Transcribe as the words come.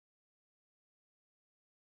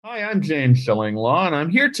Hi, I'm James Shillinglaw, and I'm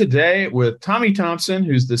here today with Tommy Thompson,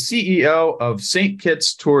 who's the CEO of St.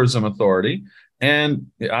 Kitts Tourism Authority. And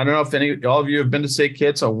I don't know if all of you have been to St.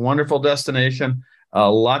 Kitts, a wonderful destination, a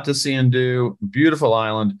lot to see and do, beautiful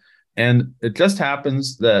island. And it just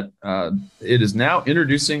happens that it is now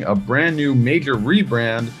introducing a brand new major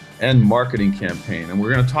rebrand and marketing campaign. And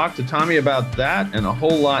we're going to talk to Tommy about that and a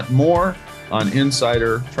whole lot more on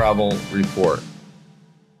Insider Travel Report.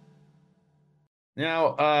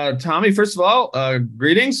 Now, Tommy, first of all,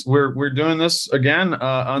 greetings. We're doing this again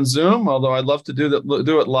on Zoom, although I'd love to do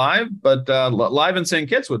it live, but live in St.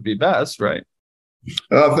 Kitts would be best, right?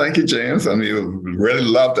 Oh, thank you, James. And we would really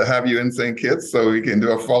love to have you in St. Kitts so we can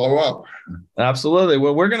do a follow-up. Absolutely.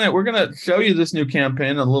 Well, we're gonna show you this new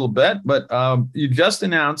campaign in a little bit, but you just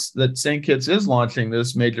announced that St. Kitts is launching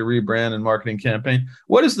this major rebrand and marketing campaign.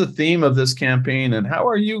 What is the theme of this campaign, and how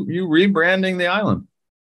are you rebranding the island?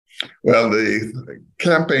 Well, the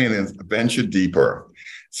campaign is Venture Deeper.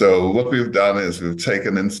 So what we've done is we've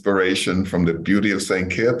taken inspiration from the beauty of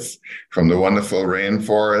St. Kitts, from the wonderful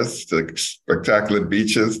rainforest, the spectacular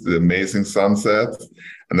beaches, the amazing sunsets,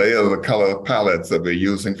 and they are the color palettes that we're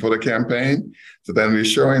using for the campaign. So then we're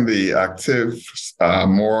showing the active,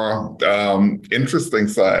 more interesting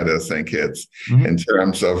side of St. Kitts in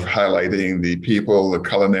terms of highlighting the people, the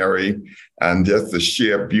culinary, and just the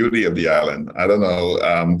sheer beauty of the island. I don't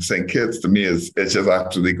know, St. Kitts to me it's just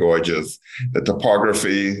absolutely gorgeous. The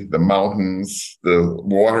topography, the mountains, the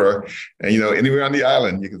water, and anywhere on the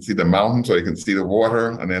island, you can see the mountains or you can see the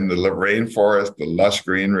water, and then the rainforest, the lush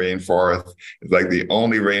green rainforest. It's like the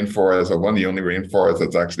only rainforest, or one of the only rainforests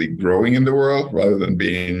that's actually growing in the world rather than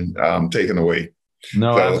being taken away.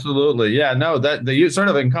 No, absolutely. Yeah, no, that the sort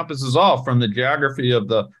of encompasses all from the geography of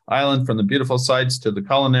the island, from the beautiful sights to the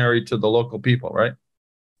culinary to the local people, right?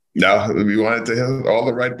 No, we wanted to hit all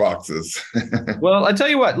the right boxes. Well, I tell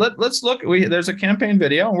you what, let's look. There's a campaign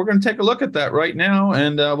video, and we're going to take a look at that right now,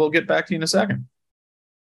 and we'll get back to you in a second.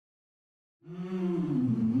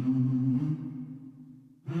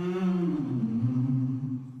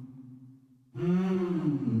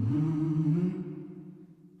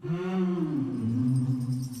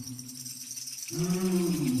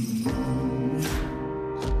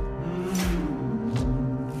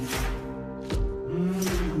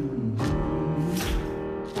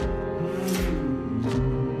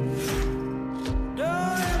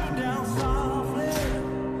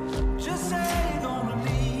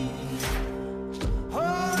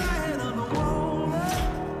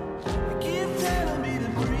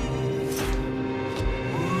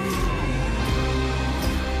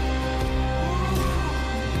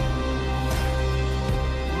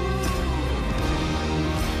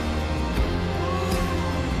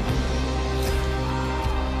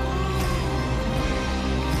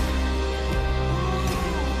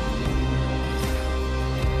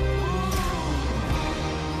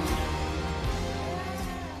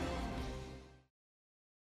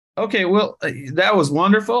 Okay, well, that was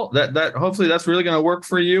wonderful. That hopefully that's really going to work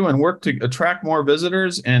for you and work to attract more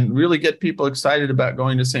visitors and really get people excited about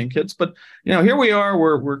going to St. Kitts. But here we are.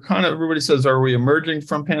 We're kind of, everybody says, are we emerging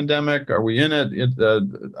from pandemic? Are we in it?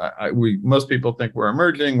 Most people think we're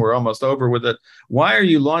emerging. We're almost over with it. Why are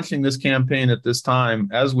you launching this campaign at this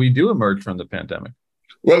time as we do emerge from the pandemic?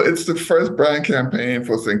 Well, it's the first brand campaign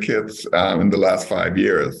for St. Kitts in the last 5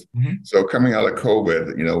 years. So coming out of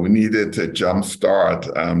COVID, we needed to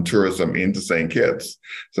jumpstart tourism into St. Kitts.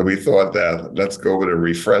 So we thought that let's go with a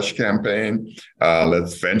refresh campaign.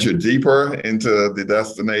 Let's venture deeper into the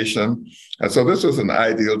destination. And so this was an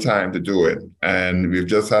ideal time to do it. And we've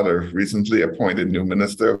just had a recently appointed new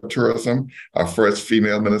Minister of Tourism, our first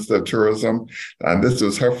female Minister of Tourism. And this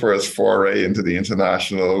was her first foray into the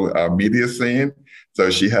international media scene. So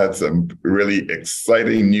she had some really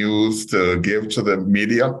exciting news to give to the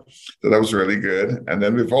media. So that was really good. And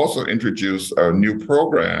then we've also introduced a new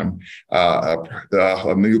program,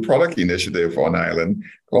 a new product initiative on island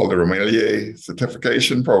called the Romelier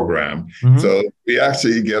Certification Program. So we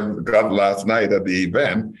actually got last night at the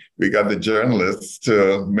event, we got the journalists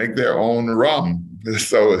to make their own rum.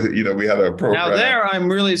 So, we had a program. Now there, I'm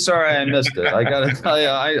really sorry I missed it. I got to tell you,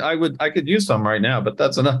 I could use some right now, but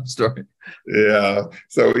that's another story. Yeah.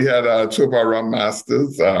 So we had two of our rum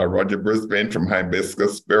masters, Roger Brisbane from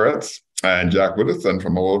Hibiscus Spirits and Jack Widdowson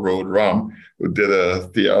from Old Road Rum, who did a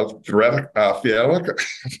theory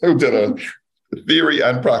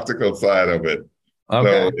and practical side of it. Okay.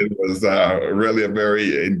 So it was really a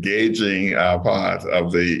very engaging part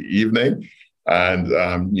of the evening. And,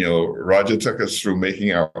 Roger took us through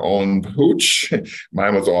making our own hooch.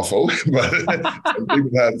 Mine was awful, but some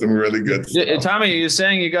people had some really good stuff. Tommy, you're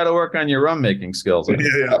saying you got to work on your rum making skills.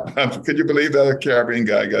 Yeah. Could you believe that a Caribbean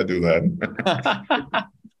guy got to do that?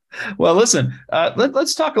 Well, listen,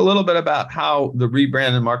 let's talk a little bit about how the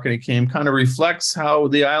rebrand and marketing team kind of reflects how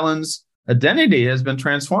the island's identity has been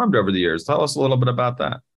transformed over the years. Tell us a little bit about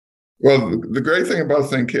that. Well, the great thing about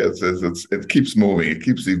St. Kitts is it keeps moving, it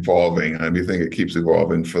keeps evolving, and we think it keeps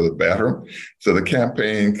evolving for the better. So the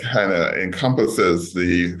campaign kind of encompasses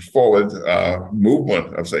the forward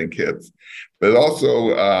movement of St. Kitts, but it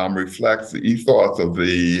also reflects the ethos of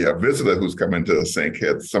the visitor who's coming to St.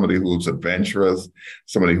 Kitts, somebody who's adventurous,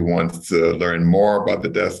 somebody who wants to learn more about the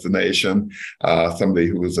destination, somebody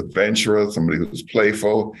who is adventurous, somebody who's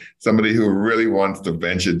playful, somebody who really wants to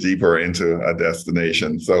venture deeper into a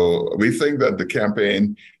destination. So we think that the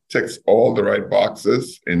campaign ticks all the right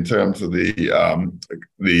boxes in terms of the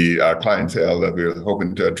clientele that we're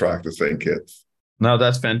hoping to attract to St. Kitts. No,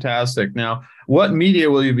 that's fantastic. Now, what media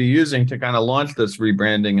will you be using to kind of launch this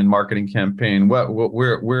rebranding and marketing campaign?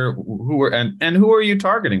 Who are you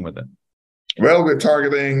targeting with it? Well, we're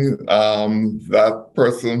targeting that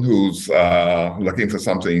person who's looking for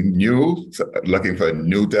something new, looking for a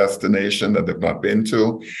new destination that they've not been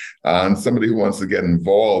to, and somebody who wants to get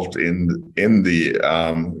involved in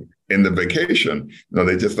the vacation.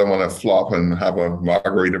 They just don't want to flop and have a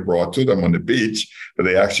margarita brought to them on the beach, but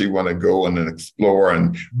they actually want to go and explore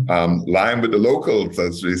and line with the locals,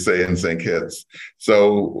 as we say in St. Kitts.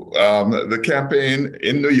 So the campaign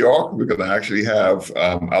in New York, we're going to actually have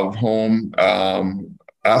out-of-home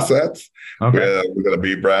assets. Okay. Where we're going to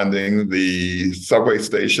be branding the subway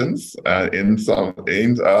stations in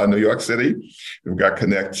New York City. We've got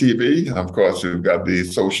Connect TV. Of course, we've got the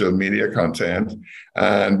social media content.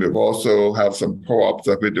 And we've also have some co-ops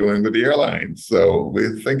that we're doing with the airlines. So we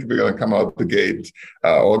think we're going to come out the gate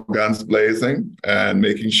all guns blazing and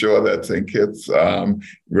making sure that St. Kitts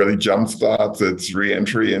really jumpstarts its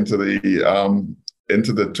re-entry into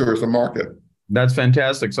the tourism market. That's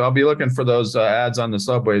fantastic. So I'll be looking for those ads on the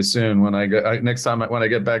subway soon when I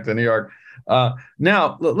get back to New York.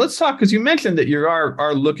 Now let's talk, because you mentioned that you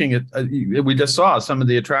are looking at. We just saw some of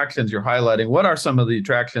the attractions you're highlighting. What are some of the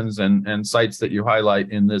attractions and sites that you highlight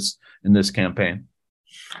in this campaign?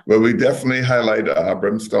 Well, we definitely highlight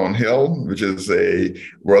Brimstone Hill, which is a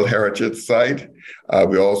World Heritage Site.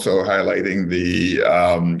 We're also highlighting the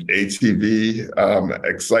ATV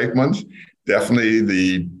excitement. Definitely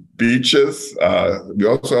the beaches. We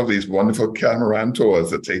also have these wonderful catamaran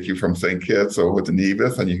tours that take you from St. Kitts over to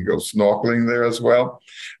Nevis, and you can go snorkeling there as well.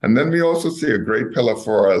 And then we also see a great pillar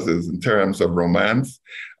for us is in terms of romance,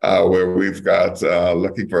 where we've got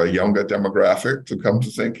looking for a younger demographic to come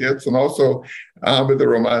to St. Kitts. And also with the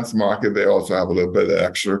romance market, they also have a little bit of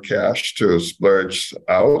extra cash to splurge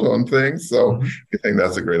out on things. So we think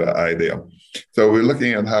that's a great idea. So we're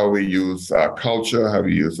looking at how we use culture, how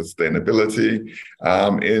we use sustainability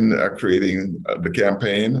in creating the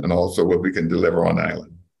campaign, and also what we can deliver on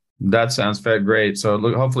island. That sounds great. So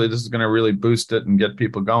hopefully this is going to really boost it and get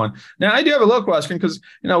people going. Now, I do have a little question, because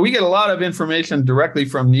we get a lot of information directly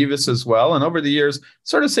from Nevis as well. And over the years,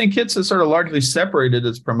 sort of St. Kitts has sort of largely separated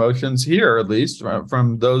its promotions here, at least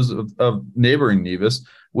from those of neighboring Nevis.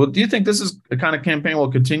 Well, do you think this is the kind of campaign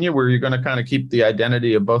will continue where you're going to kind of keep the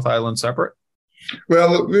identity of both islands separate?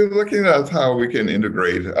 Well, we're looking at how we can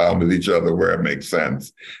integrate with each other where it makes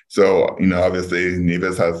sense. So, obviously,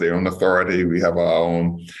 Nevis has their own authority. We have our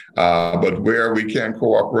own. But where we can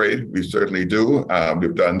cooperate, we certainly do.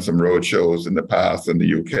 We've done some road shows in the past in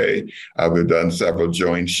the UK. We've done several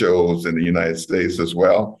joint shows in the United States as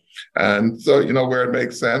well. And so, where it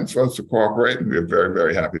makes sense for us to cooperate, we're very,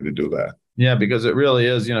 very happy to do that. Yeah, because it really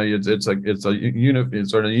is, it's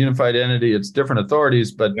sort of a unified entity. It's different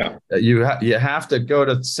authorities, but you have to go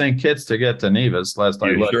to St. Kitts to get to Nevis. Last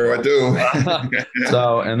I looked. Sure, I do.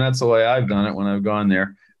 So, and that's the way I've done it when I've gone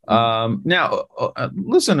there. Now,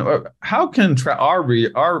 listen, how can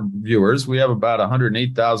our viewers? We have about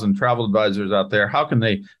 108,000 travel advisors out there. How can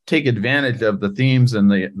they take advantage of the themes and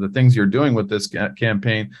the things you're doing with this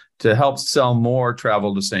campaign to help sell more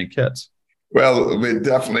travel to St. Kitts? Well, we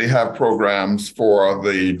definitely have programs for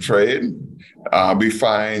the trade. We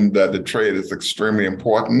find that the trade is extremely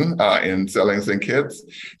important in selling St. Kitts.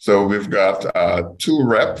 So we've got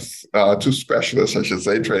two specialists, I should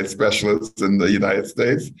say, trade specialists in the United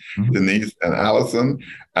States, Denise and Allison,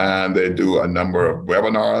 and they do a number of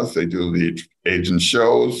webinars. They do the agent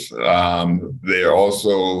shows. They're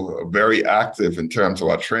also very active in terms of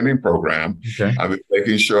our training program. Okay. And we're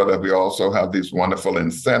making sure that we also have these wonderful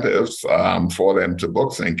incentives for them to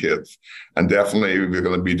book St. Kitts. And definitely we're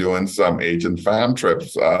going to be doing some agent fam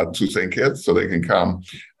trips to St. Kitts so they can come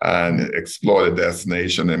and explore the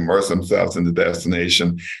destination, immerse themselves in the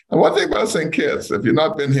destination. And one thing about St. Kitts, if you've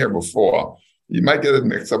not been here before, you might get it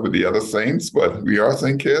mixed up with the other saints, but we are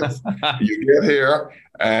St. Kitts. You get here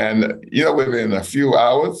and, within a few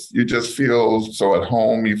hours, you just feel so at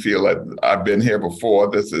home. You feel like I've been here before.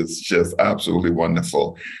 This is just absolutely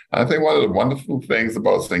wonderful. And I think one of the wonderful things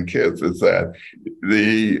about St. Kitts is that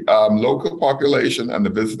the local population and the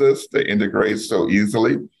visitors, they integrate so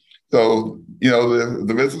easily. So,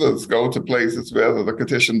 the visitors go to places where the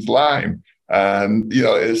Kittitians lime. And,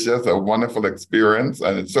 it's just a wonderful experience.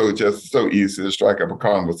 And it's just so easy to strike up a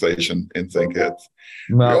conversation in St. Kitts.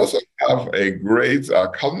 Wow. We also have a great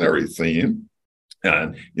culinary scene.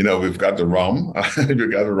 And, we've got the rum,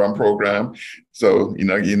 we've got a rum program. So,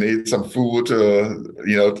 you need some food to,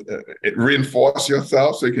 reinforce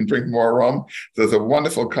yourself so you can drink more rum. So it's a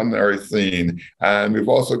wonderful culinary scene. And we've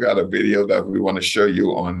also got a video that we want to show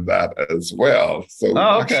you on that as well. So,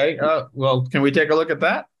 okay. Well, can we take a look at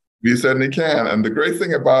that? We certainly can. And the great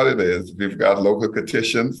thing about it is we've got local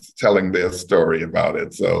Kittitians telling their story about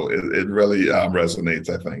it. So it really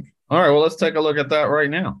resonates, I think. All right, well, let's take a look at that right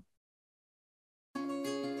now.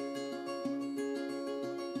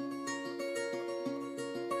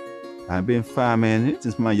 I've been farming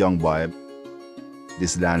since my young boy.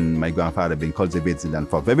 This land my grandfather been cultivating land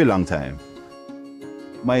for a very long time.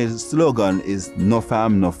 My slogan is no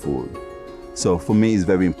farm, no food. So for me, it's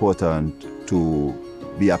very important to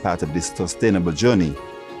be a part of this sustainable journey.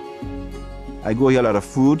 I grow here a lot of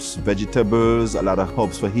fruits, vegetables, a lot of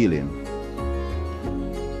herbs for healing.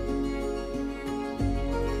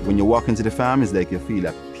 When you walk into the farm, it's like you feel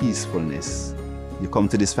a peacefulness. You come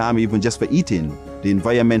to this farm even just for eating. The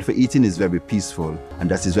environment for eating is very peaceful,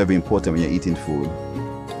 and that is very important when you're eating food.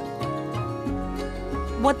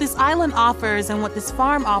 What this island offers and what this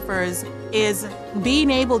farm offers is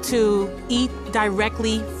being able to eat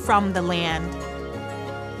directly from the land.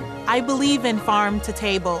 I believe in farm to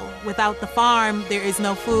table. Without the farm, there is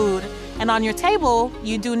no food. And on your table,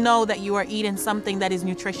 you do know that you are eating something that is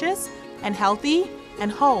nutritious and healthy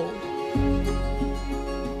and whole.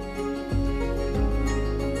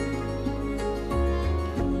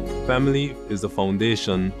 Family is the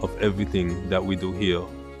foundation of everything that we do here.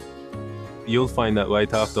 You'll find that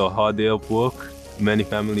right after a hard day of work, many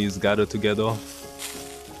families gather together.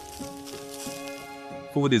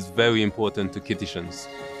 Food is very important to Kittitians.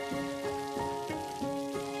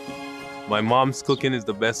 My mom's cooking is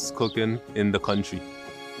the best cooking in the country.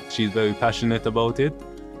 She's very passionate about it.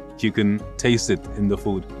 You can taste it in the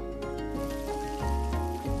food.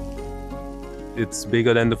 It's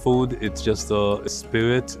bigger than the food. It's just the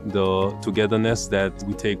spirit, the togetherness that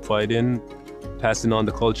we take pride in, passing on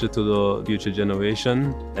the culture to the future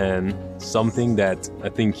generation, and something that I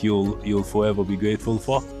think you'll forever be grateful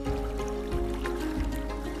for.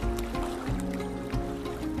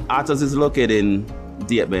 Arthurs is located in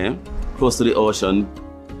Deep Bay, close to the ocean.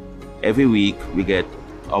 Every week we get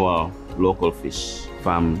our local fish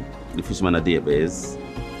from the fishermen at Deep Bays.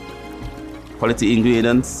 Quality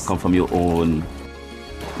ingredients come from your own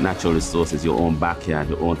natural resources, your own backyard,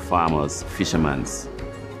 your own farmers, fishermen.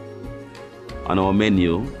 On our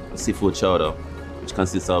menu, seafood chowder, which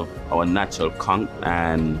consists of our natural conch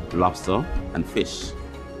and lobster and fish.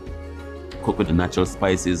 Cooked with the natural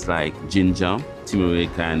spices like ginger,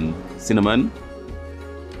 turmeric, and cinnamon.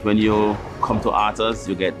 When you come to Arthurs,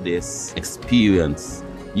 you get this experience,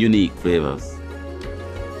 unique flavors.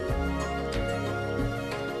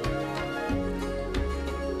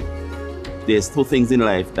 There's two things in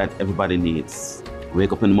life that everybody needs.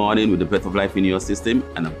 Wake up in the morning with the breath of life in your system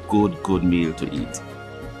and a good meal to eat.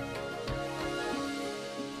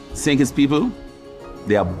 St. Kitts people,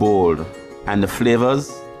 they are bold, and the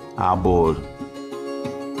flavors are bold.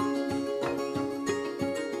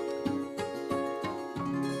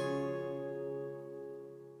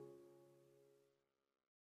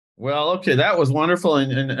 Well, okay, that was wonderful,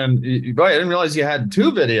 and boy, I didn't realize you had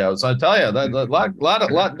two videos. I tell you, that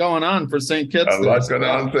lot going on for St. Kitts. A lot going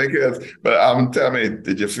on in St. Kitts. But tell me,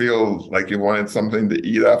 did you feel like you wanted something to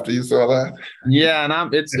eat after you saw that? Yeah, and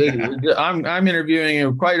I'm interviewing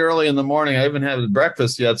you quite early in the morning. I haven't had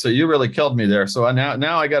breakfast yet, so you really killed me there. So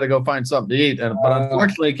now I got to go find something to eat, but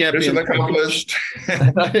unfortunately, it can't be. Mission accomplished.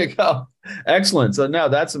 There you go. Excellent. So no,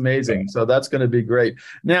 that's amazing. So that's going to be great.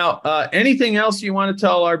 Now, anything else you want to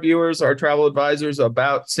tell our viewers, our travel advisors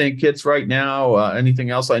about St. Kitts right now? Anything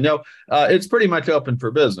else? I know it's pretty much open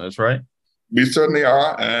for business, right? We certainly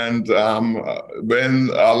are. And when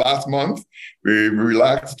last month, we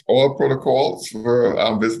relaxed all protocols for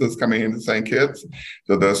visitors coming into St. Kitts.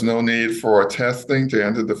 So there's no need for testing to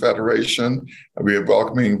enter the Federation. We are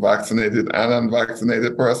welcoming vaccinated and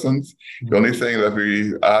unvaccinated persons. The only thing that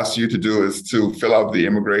we ask you to do is to fill out the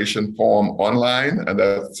immigration form online, and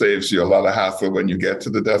that saves you a lot of hassle when you get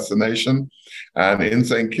to the destination. And in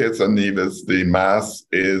St. Kitts and Nevis, the mask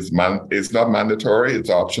is not mandatory,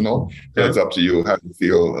 it's optional. So it's up to you how you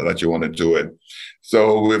feel that you want to do it.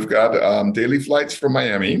 So we've got daily flights from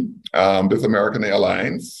Miami with American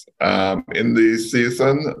Airlines. In the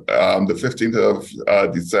season, the 15th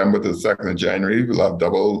of December to the 2nd of January, we'll have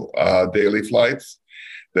double daily flights.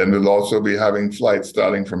 Then we'll also be having flights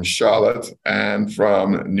starting from Charlotte and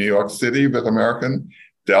from New York City with American,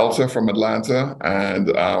 Delta from Atlanta,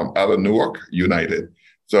 and out of Newark, United.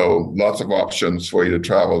 So lots of options for you to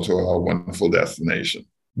travel to a wonderful destination.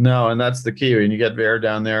 No, and that's the key. When you get air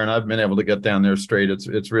down there, and I've been able to get down there straight,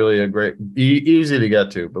 it's really a great, easy to get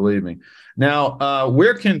to, believe me. Now,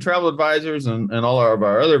 where can travel advisors and all of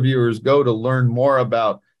our other viewers go to learn more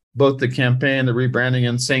about both the campaign, the rebranding,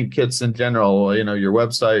 and St. Kitts in general? You know, your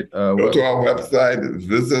website. Go to our website,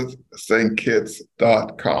 visit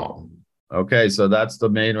stkitts.com. Okay, so that's the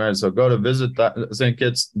main one. So go to visit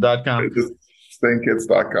stkitts.com.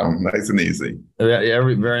 stkitts.com, nice and easy. Yeah,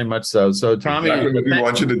 very much so. So Tommy, exactly what we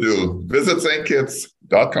want you to do. Visit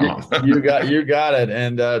stkitts.com. you got it.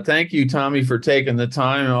 And thank you, Tommy, for taking the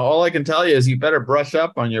time. All I can tell you is you better brush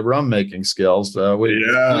up on your rum making skills.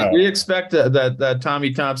 We expect that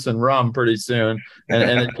Tommy Thompson rum pretty soon,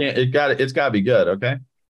 and it's got to be good. Okay.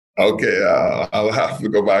 Okay, I'll have to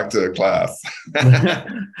go back to class.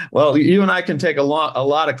 Well, you and I can take a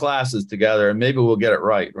lot of classes together, and maybe we'll get it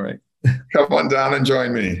right. Come on down and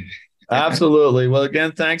join me. Absolutely. Well,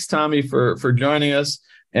 again, thanks, Tommy, for joining us.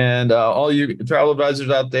 And all you travel advisors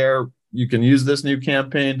out there, you can use this new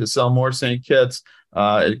campaign to sell more St. Kitts.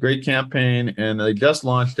 A great campaign, and they just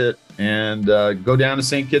launched it. And go down to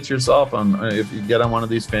St. Kitts yourself if you get on one of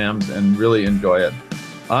these FAMs and really enjoy it.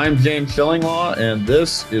 I'm James Shillinglaw, and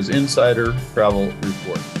this is Insider Travel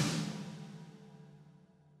Report.